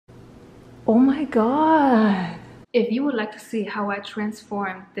Oh my god! If you would like to see how I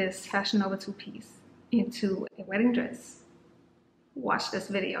transformed this FashionNova two-piece into a wedding dress, watch this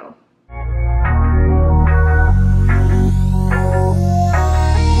video.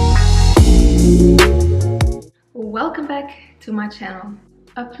 Welcome back to my channel,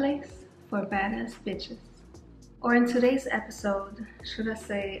 a place for badass bitches. Or in today's episode, should I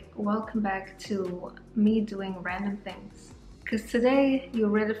say, welcome back to me doing random things. Because today, you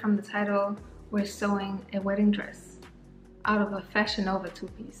read it from the title, we're sewing a wedding dress out of a FashionNova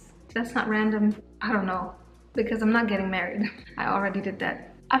two-piece. That's not random, I don't know, because I'm not getting married. I already did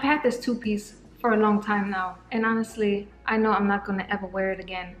that. I've had this two-piece for a long time now, and honestly, I know I'm not gonna ever wear it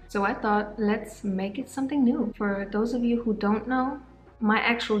again. So I thought, let's make it something new. For those of you who don't know, my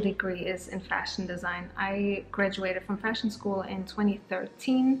actual degree is in fashion design. I graduated from fashion school in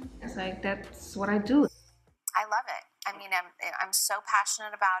 2013. It's like, that's what I do. I love it. I mean, I'm so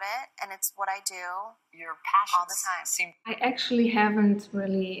passionate about it, and it's what I do. Your passion all the time. I actually haven't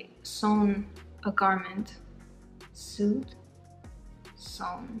really sewn a garment. Sewn.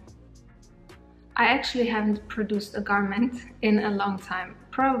 I actually haven't produced a garment in a long time,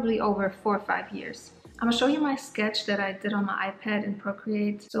 probably over 4 or 5 years. I'm gonna show you my sketch that I did on my iPad in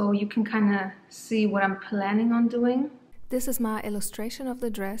Procreate so you can kind of see what I'm planning on doing. This is my illustration of the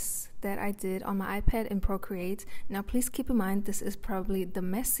dress that I did on my iPad in Procreate. Now please keep in mind this is probably the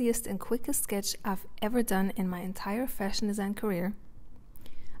messiest and quickest sketch I've ever done in my entire fashion design career.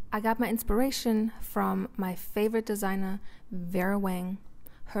 I got my inspiration from my favorite designer, Vera Wang.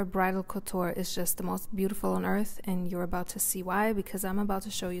 Her bridal couture is just the most beautiful on earth, and you're about to see why, because I'm about to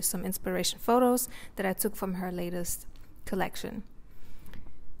show you some inspiration photos that I took from her latest collection.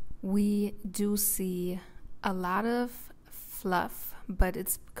 We do see a lot of fluff, but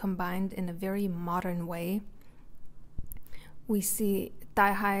it's combined in a very modern way. We see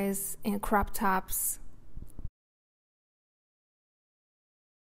thigh highs and crop tops.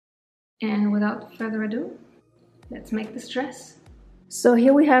 And without further ado, let's make this dress. So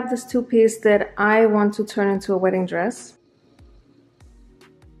here we have this two-piece that I want to turn into a wedding dress.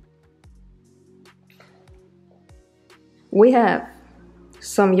 We have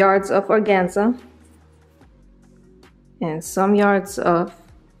some yards of organza and some yards of,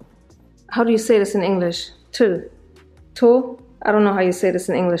 how do you say this in English? Tulle? I don't know how you say this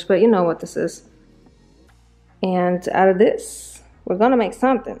in English, but you know what this is. And out of this, we're gonna make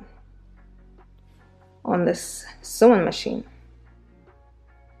something on this sewing machine.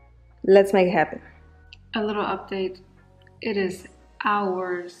 Let's make it happen. A little update. It is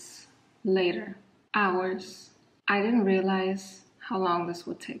hours later. Hours. I didn't realize how long this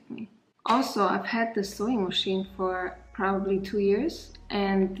would take me. Also, I've had this sewing machine for probably 2 years,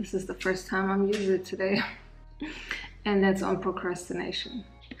 and this is the first time I'm using it today. And that's on procrastination.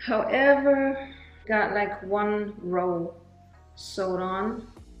 However, got like 1 row sewed on,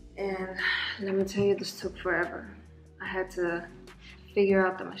 and let me tell you, this took forever. I had to figure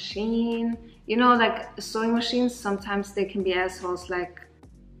out the machine. You know, like sewing machines, sometimes they can be assholes like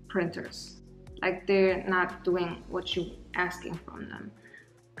printers. Like they're not doing what you're asking from them.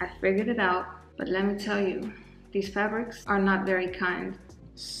 I figured it out, but let me tell you, these fabrics are not very kind.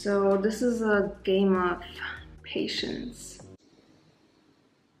 So this is a game of patience.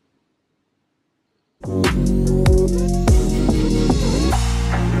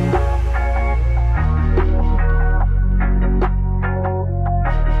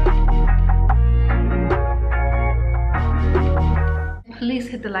 Please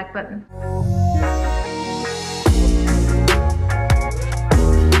hit the like button.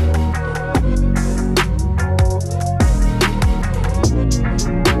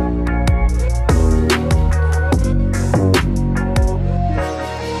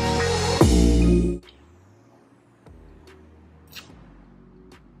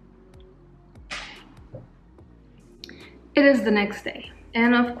 It is the next day,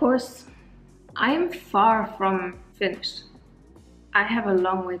 and of course, I am far from finished. I have a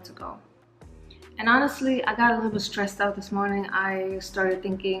long way to go. And honestly, I got a little bit stressed out this morning. I started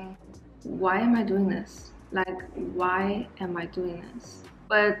thinking, why am I doing this? Like, why am I doing this?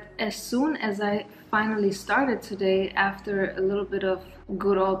 But as soon as I finally started today, after a little bit of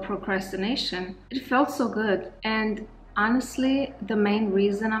good old procrastination, it felt so good. And honestly, the main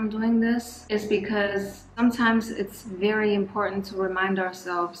reason I'm doing this is because sometimes it's very important to remind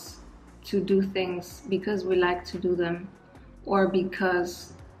ourselves to do things because we like to do them, or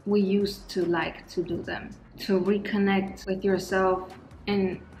because we used to like to do them. To reconnect with yourself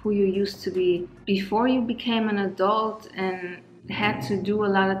and who you used to be before you became an adult and had to do a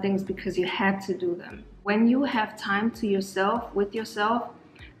lot of things because you had to do them. When you have time to yourself, with yourself,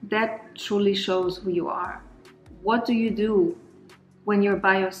 that truly shows who you are. What do you do when you're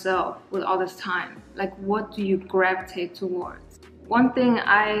by yourself with all this time? Like, what do you gravitate towards? One thing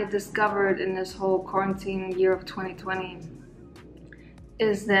I discovered in this whole quarantine year of 2020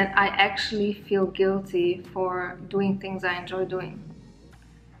 is that I actually feel guilty for doing things I enjoy doing,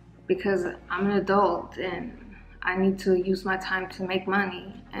 because I'm an adult and I need to use my time to make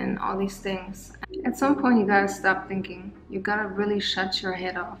money and all these things. At some point you gotta stop thinking. You gotta really shut your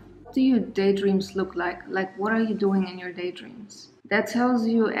head off. What do your daydreams look like? Like, what are you doing in your daydreams? That tells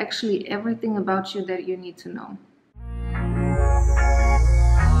you actually everything about you that you need to know.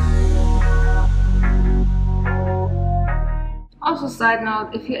 Also, side note,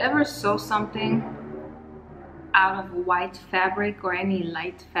 if you ever sew something out of white fabric or any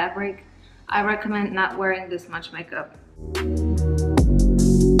light fabric, I recommend not wearing this much makeup.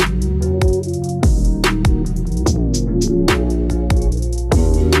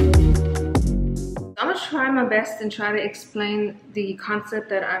 I'm gonna try my best and try to explain the concept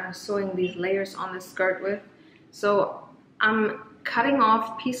that I'm sewing these layers on the skirt with. So I'm cutting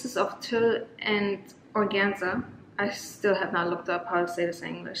off pieces of tulle and organza. I still have not looked up how to say this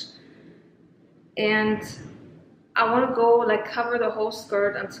in English. And I want to go like cover the whole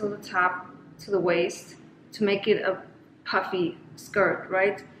skirt until the top to the waist to make it a puffy skirt,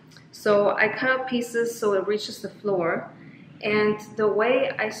 right? So I cut out pieces so it reaches the floor. And the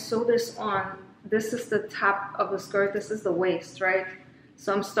way I sew this on, this is the top of the skirt, this is the waist, right?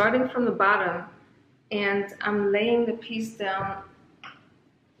 So I'm starting from the bottom and I'm laying the piece down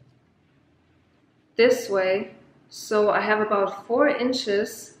this way. So I have about 4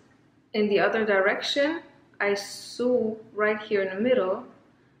 inches in the other direction. I sew right here in the middle,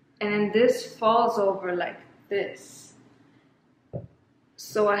 and then this falls over like this.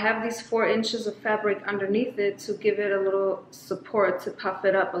 So I have these 4 inches of fabric underneath it to give it a little support, to puff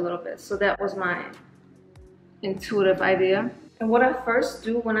it up a little bit. So that was my intuitive idea. And what I first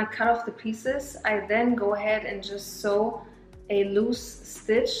do when I cut off the pieces, I then go ahead and just sew a loose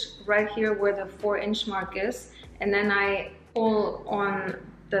stitch right here where the 4-inch mark is. And then I pull on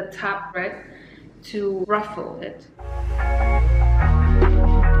the top thread to ruffle it.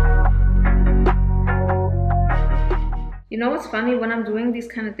 You know what's funny? When I'm doing these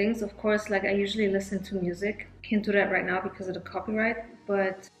kind of things, of course, like I usually listen to music. Can't do that right now because of the copyright.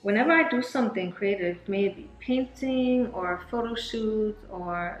 But whenever I do something creative, maybe painting or a photo shoot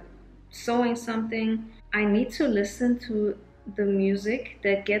or sewing something, I need to listen to the music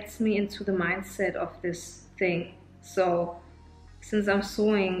that gets me into the mindset of this thing. So since I'm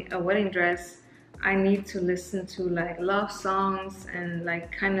sewing a wedding dress, I need to listen to like love songs and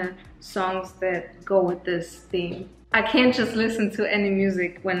like kind of songs that go with this theme. I can't just listen to any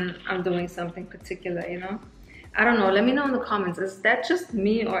music when I'm doing something particular, you know? I don't know, let me know in the comments, is that just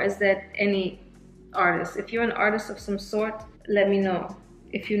me or is that any artist? If you're an artist of some sort, let me know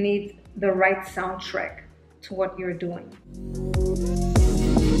if you need the right soundtrack to what you're doing.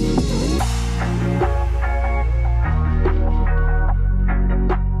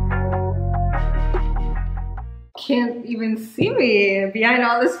 Can't even see me behind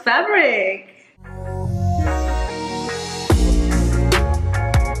all this fabric.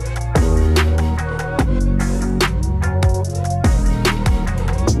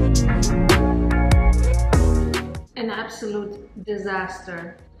 An absolute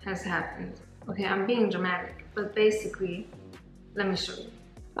disaster has happened. Okay, I'm being dramatic, but basically, let me show you.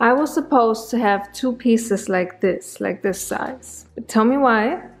 I was supposed to have 2 pieces like this size. But tell me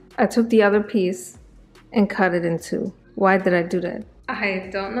why I took the other piece and cut it in 2. Why did I do that? I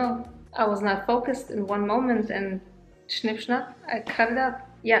don't know. I was not focused in one moment and snip snap, I cut it up.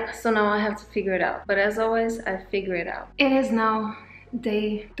 Yeah, so now I have to figure it out. But as always, I figure it out. It is now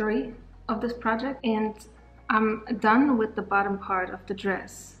day 3 of this project and I'm done with the bottom part of the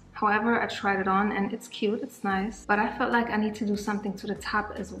dress. However, I tried it on and it's cute, it's nice, but I felt like I need to do something to the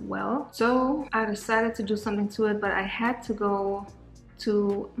top as well. So I decided to do something to it, but I had to go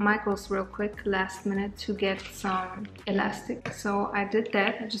to Michael's real quick last minute to get some elastic. So I did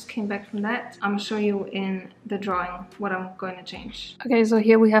that, I just came back from that. I'm gonna show you in the drawing what I'm going to change. Okay, so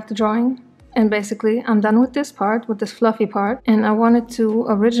here we have the drawing. And basically, I'm done with this part, with this fluffy part. And I wanted to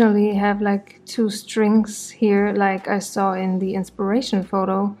originally have like 2 strings here, like I saw in the inspiration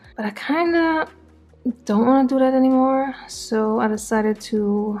photo. But I kind of don't want to do that anymore. So I decided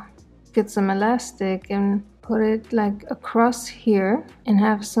to get some elastic and put it like across here and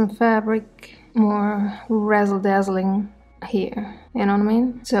have some fabric more razzle-dazzling here. You know what I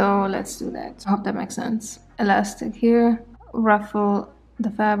mean? So let's do that. I hope that makes sense. Elastic here, ruffle the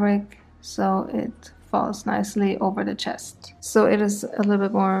fabric so it falls nicely over the chest. So it is a little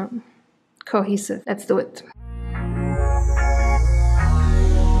bit more cohesive. Let's do it.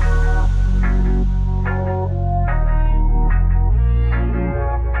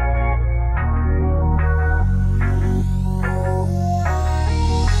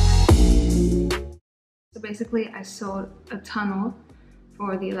 So basically I sewed a tunnel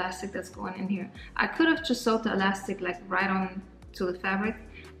for the elastic that's going in here. I could have just sewed the elastic like right on to the fabric,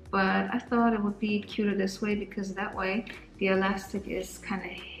 but I thought it would be cuter this way because that way the elastic is kind of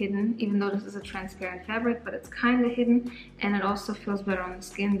hidden, even though this is a transparent fabric, but it's kind of hidden, and it also feels better on the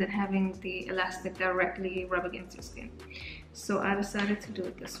skin than having the elastic directly rub against your skin. So I decided to do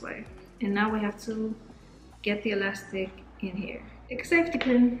it this way. And now we have to get the elastic in here. Take a safety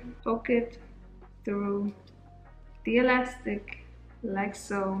pin, poke it through the elastic like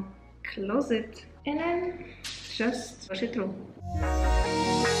so, close it, and then just push it through.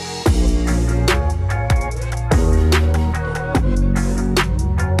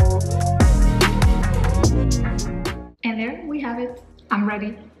 And there we have it. I'm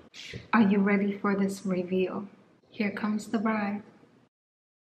ready. Are you ready for this reveal? Here comes the bride.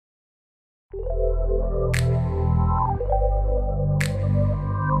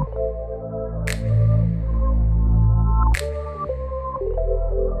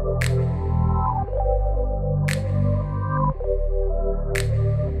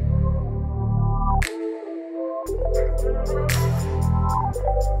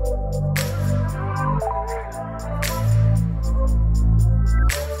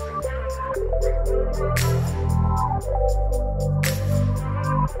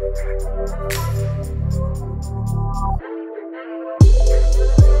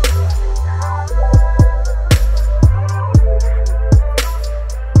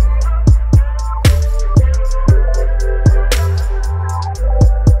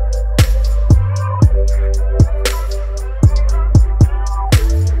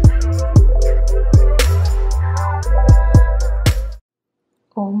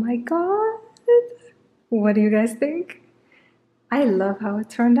 Oh my god! What do you guys think? I love how it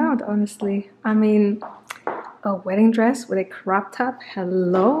turned out, honestly. I mean, a wedding dress with a crop top?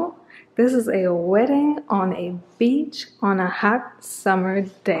 Hello? This is a wedding on a beach on a hot summer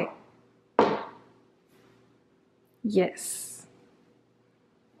day. Yes.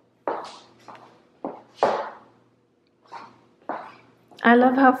 I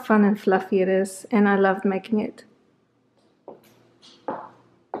love how fun and fluffy it is, and I loved making it.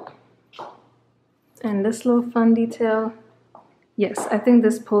 And this little fun detail, yes, I think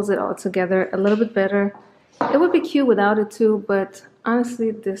this pulls it all together a little bit better. It would be cute without it too, but honestly,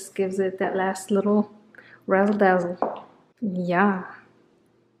 this gives it that last little razzle dazzle. Yeah.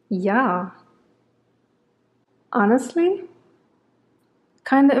 Yeah. Honestly,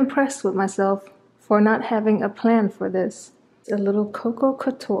 kind of impressed with myself for not having a plan for this. A little Coco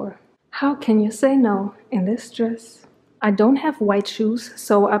Couture. How can you say no in this dress? I don't have white shoes,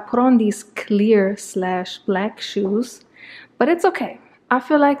 so I put on these clear/black shoes, but it's okay. I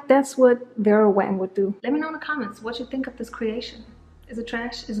feel like that's what Vera Wang would do. Let me know in the comments what you think of this creation. Is it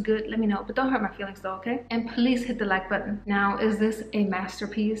trash? Is it good? Let me know, but don't hurt my feelings though, okay? And please hit the like button. Now, is this a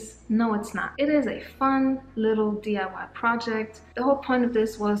masterpiece? No, it's not. It is a fun little DIY project. The whole point of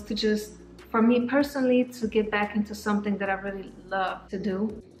this was to just, for me personally, to get back into something that I really love to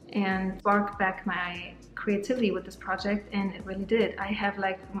do and spark back my creativity with this project, and it really did. I have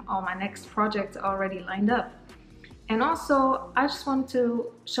like all my next projects already lined up. And also, I just wanted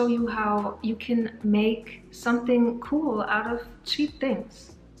to show you how you can make something cool out of cheap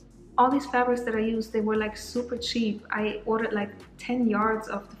things. All these fabrics that I used, they were like super cheap. I ordered like 10 yards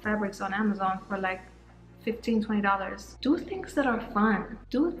of the fabrics on Amazon for like $15, $20. Do things that are fun.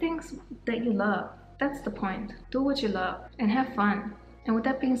 Do things that you love. That's the point. Do what you love and have fun. And with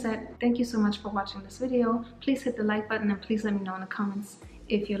that being said, thank you so much for watching this video. Please hit the like button and please let me know in the comments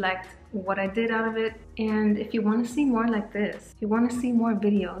if you liked what I did out of it. And if you want to see more like this, if you want to see more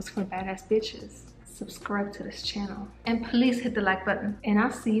videos for badass bitches, subscribe to this channel. And please hit the like button. And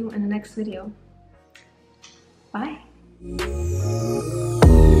I'll see you in the next video. Bye.